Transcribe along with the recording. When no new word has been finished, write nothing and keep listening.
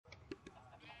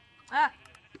Ah.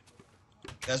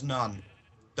 There's none.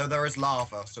 Though there is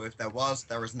lava, so if there was,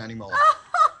 there isn't any more.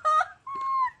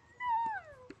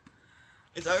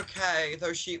 It's okay,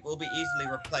 those sheep will be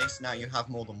easily replaced now you have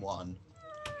more than one.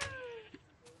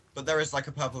 But there is like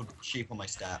a purple sheep on my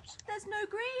steps. There's no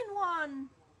green one.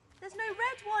 There's no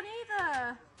red one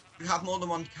either. You have more than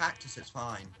one cactus, it's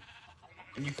fine.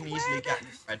 And you can easily get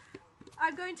red.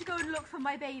 I'm going to go and look for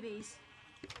my babies.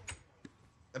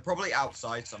 They're probably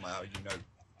outside somewhere, you know.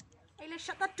 Eilish,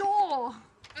 shut the door.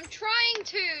 I'm trying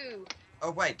to.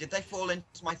 Oh wait, did they fall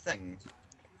into my things?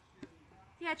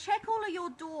 Yeah, check all of your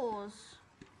doors.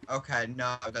 Okay,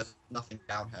 no, there's nothing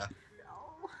down here.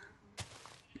 No.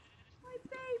 My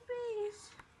babies.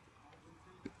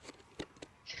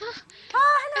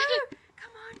 Oh, hello.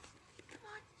 Come on. Come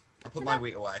on. I'll put my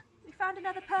wheat away. We found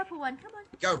another purple one. Come on.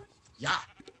 Go! Yeah!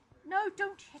 No,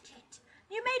 don't hit it.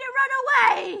 You made it run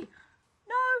away.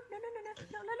 No, no, no, no,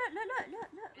 no. No,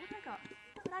 look. What have I got?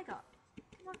 Look what I got.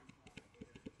 Come on.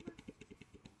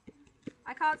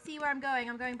 I can't see where I'm going.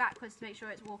 I'm going backwards to make sure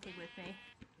it's walking with me.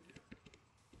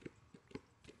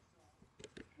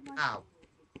 Come on. Ow.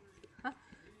 Huh?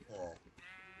 Oh.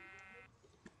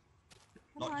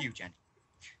 Come Not on. you, Jen.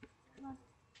 Come on.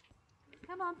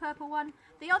 Come on, purple one.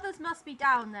 The others must be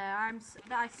down there. I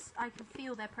can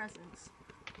feel their presence.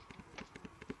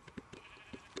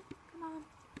 Come on.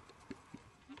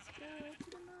 Let's go to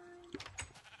the mine.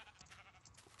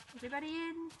 Everybody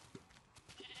in?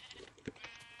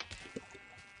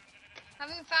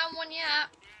 Haven't found one yet.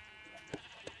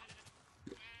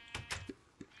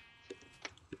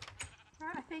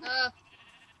 Right, I think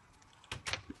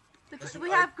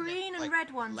we have green and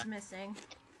red ones missing.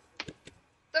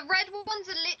 The red ones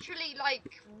are literally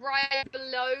like right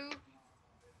below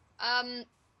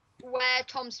where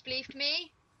Tom spleefed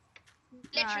me.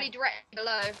 Literally Right. directly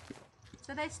below.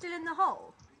 So they're still in the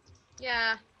hole?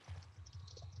 Yeah.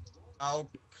 I'll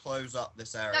close up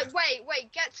this area. No,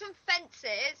 wait. Get some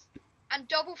fences and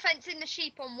double fence in the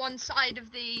sheep on one side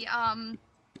of the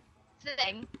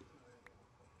thing.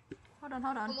 Hold on.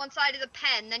 On one side of the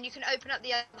pen, then you can open up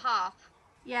the other half.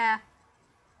 Yeah.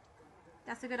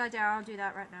 That's a good idea. I'll do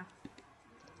that right now.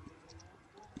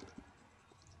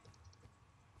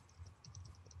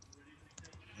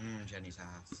 Jenny's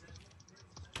ass.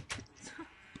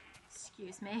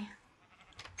 Excuse me.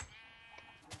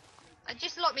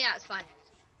 Just lock me out, it's fine.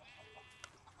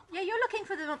 Yeah, you're looking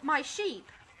for my sheep.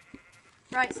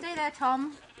 Right, stay there,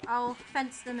 Tom. I'll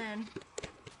fence them in.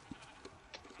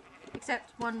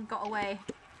 Except one got away.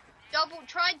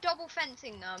 Try double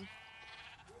fencing them.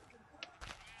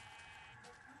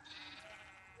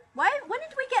 When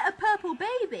did we get a purple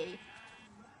baby?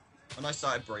 When I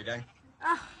started breeding.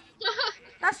 Oh,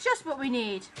 that's just what we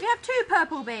need. We have 2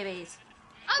 purple babies.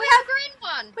 Oh, we have a green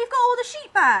one. We've got all the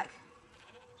sheep back.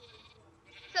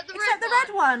 Except the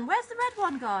red one. Where's the red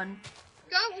one gone?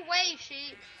 Go away,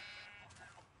 sheep.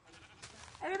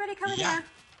 Everybody come in Yeah. here.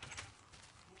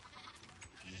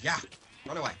 Yeah!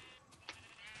 Run away.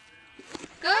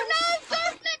 Go, no,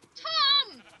 don't let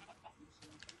Tom.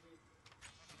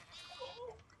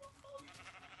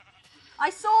 I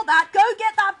saw that. Go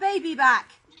get that baby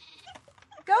back.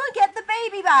 Go and get the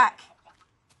baby back.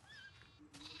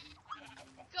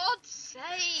 God's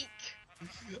sake.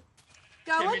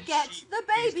 Go Timid and get sheep, the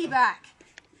please baby don't. back.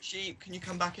 Sheep, can you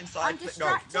come back inside? I'm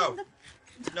distracting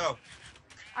No.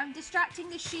 I'm distracting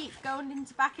the sheep going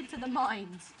back into the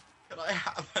mines. Can I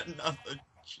have another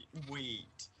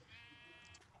wheat?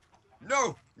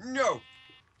 No!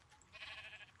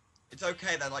 It's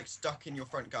okay, they're like stuck in your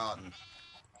front garden.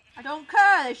 I don't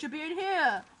care. They should be in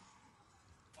here.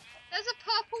 There's a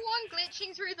purple one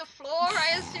glitching through the floor.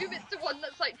 I assume it's the one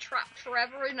that's like trapped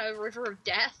forever in a river of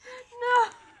death.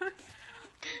 No.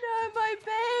 No, my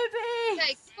baby.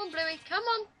 Okay, come on, Bluey. Come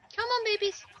on,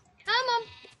 babies. Come on.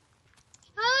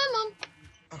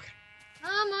 Okay.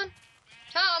 Come on.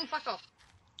 Tom, fuck off.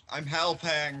 I'm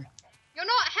helping. You're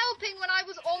not helping when I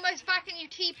was almost back and you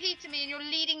TP to me and you're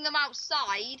leading them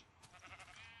outside.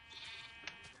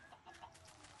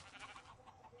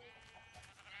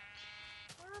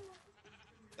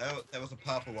 There was a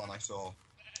purple one I saw.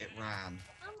 It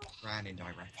ran in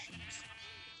directions.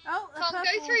 Oh, a Tom,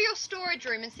 purple. go through your storage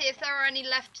room and see if there are any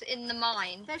left in the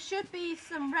mine. There should be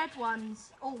some red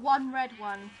ones, or one red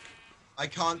one. I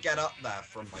can't get up there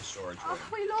from my storage room. Oh,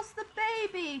 we lost the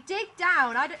baby. Dig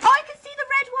down. I can see the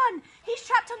red one. He's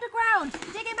trapped underground.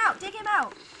 Dig him out. Dig him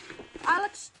out.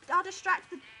 I'll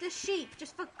distract the sheep.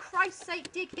 Just for Christ's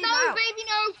sake, dig him out. No, baby,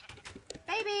 no.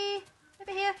 Baby,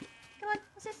 over here. Come on.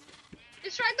 What's this?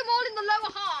 Distract them all in the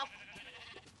lower half.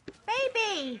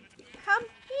 Baby, come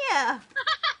here.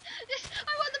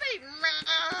 I want the baby.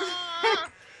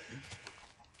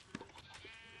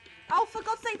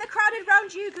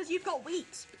 because you've got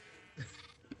wheat.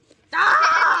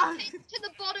 Ah! Take them to the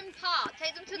bottom part.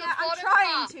 Take them to the Yeah, I'm bottom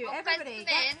trying part. to. I'll Everybody, fence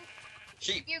them in.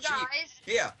 Sheep, You sheep, guys.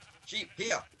 here. Sheep,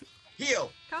 here.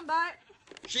 Heal. Come back.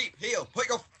 Sheep, heal. Put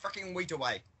your freaking wheat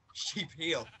away. Sheep,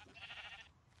 heal.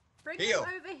 Bring Heal.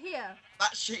 him over here.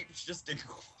 That sheep's just in...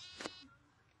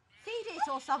 Feed it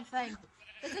or something.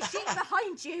 There's a sheep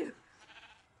behind you.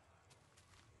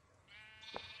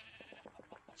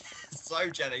 So,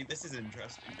 Jenny, this is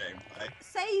interesting gameplay.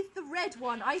 Save the red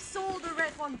one. I saw the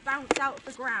red one bounce out of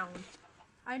the ground.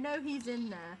 I know he's in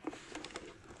there.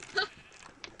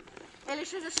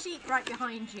 Eilish, there's a sheep right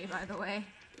behind you, by the way.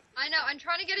 I know, I'm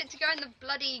trying to get it to go in the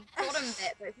bloody bottom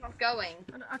bit, but it's not going.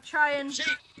 I'll try and...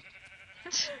 Sheep!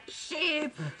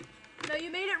 Sheep! No, you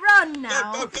made it run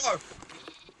now. Go, go, go!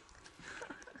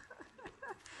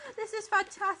 This is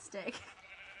fantastic.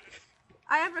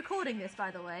 I am recording this, by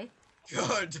the way.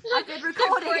 Good. I've been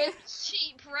recording The Great it.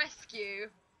 Sheep Rescue.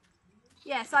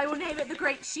 Yes, I will name it the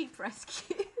Great Sheep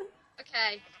Rescue.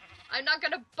 Okay. I'm not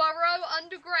gonna burrow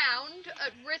underground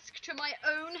at risk to my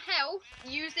own health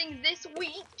using this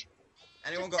wheat.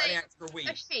 Anyone to got any save extra A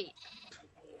wheat? sheep.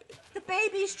 The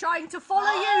baby's trying to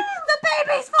follow you. The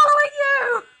baby's following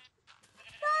you.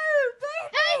 No,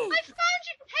 baby. Hey, I found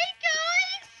you! Hey,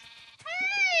 guys!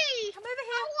 Hey! Come over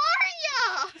How here. are ya?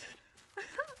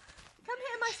 Come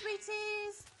here, my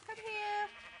sweeties. Come here.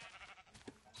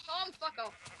 Tom, fuck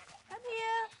off. Come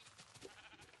here.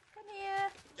 Come here.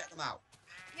 Get them out.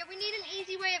 Yeah, we need an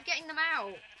easy way of getting them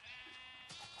out.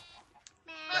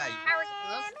 There you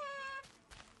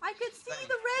I could see There you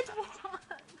the red one.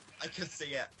 I can see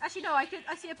it. Actually, no. I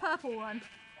see a purple one.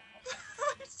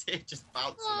 I see it just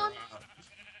bouncing Come on. around.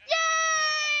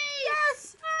 Yay!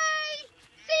 Yes. Hey!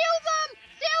 Seal them!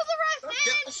 Seal the rest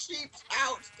Get in! the sheep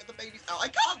out! Get the babies out! I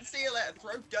can't seal it!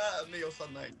 Throw dirt at me or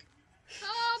something.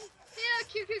 Yeah,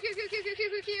 Q, Q, Q, Q, Q, Q, Q,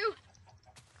 Q, Q.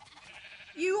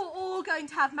 You are all going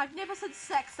to have magnificent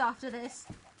sex after this.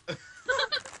 No!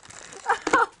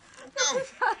 No!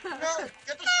 Get the No, sheep!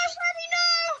 Freddy, no!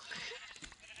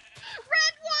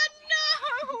 Red one, no!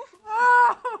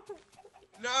 Oh!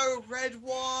 No, red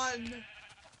one!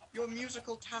 Your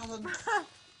musical talent.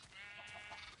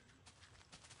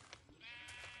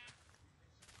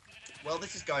 Well,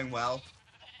 this is going well.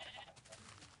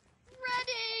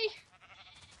 Ready!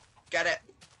 Get it.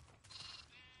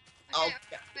 Oh, Okay,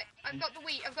 yeah. wait, I've got the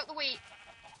wheat, I've got the wheat.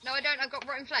 No, I don't, I've got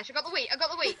rotten flesh. I've got the wheat, I've got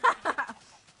the wheat.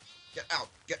 Get out,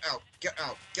 get out, get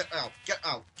out, get out, get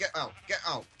out, get out, get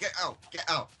out, get out, get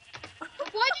out.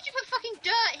 Why did you put fucking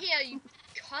dirt here, you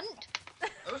cunt?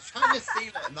 I was trying to seal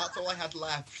it and that's all I had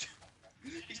left.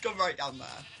 He's gone right down there.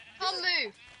 Can't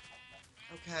move.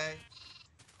 Okay.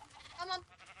 Come on.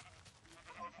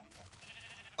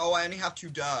 Oh, I only have 2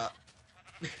 dirt.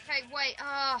 Okay, wait,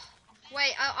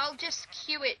 wait, I'll just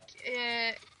queue it,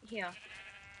 here.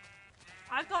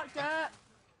 I've got dirt.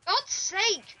 God's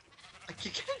sake! I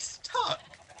keep getting stuck.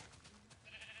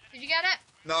 Did you get it?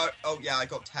 No, oh yeah, I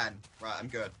got 10. Right, I'm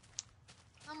good.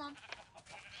 Come on.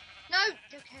 No!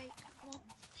 Okay, come on.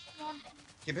 Come on.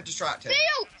 Keep it distracted.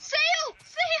 Seal! Seal!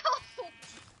 Seal!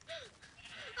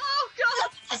 Oh,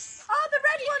 God! Yes! Oh, the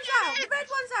red one's out. The red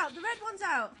one's out. The red one's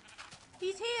out.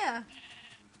 He's here.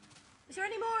 Is there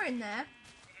any more in there?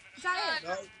 Is that it?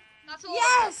 No, That's all.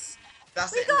 Yes!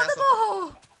 that's We it. got That's them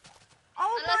all!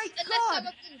 Oh my Unless some god! of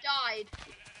them died.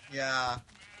 Yeah.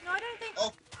 No, I don't think...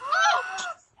 Oh,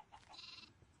 Oh!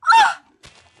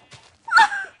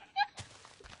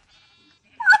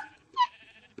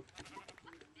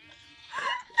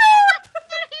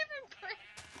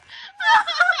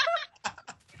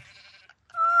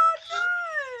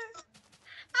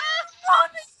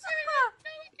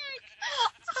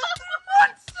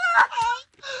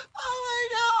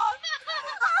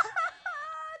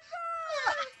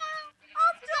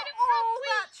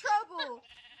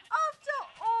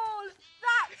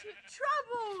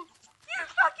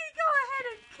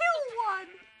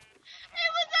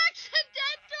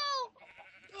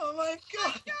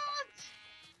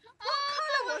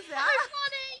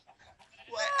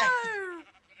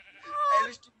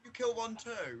 one too.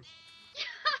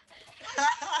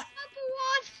 Number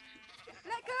one.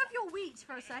 Let go of your wheat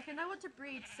for a second. I want to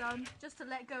breed some, just to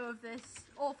let go of this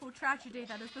awful tragedy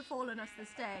that has befallen us this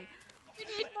day.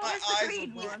 My Where's the eyes green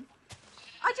are blue. one?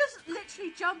 I just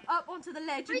literally jump up onto the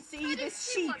ledge and Wait, see I this didn't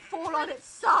see sheep one. fall on its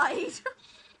side.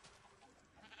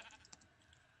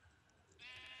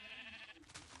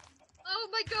 Oh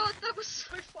my god, that was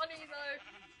so funny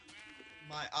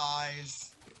though. My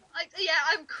eyes. Yeah,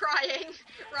 I'm crying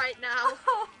right now.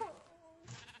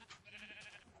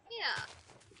 Yeah.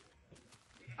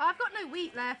 I've got no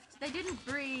wheat left. They didn't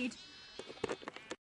breed.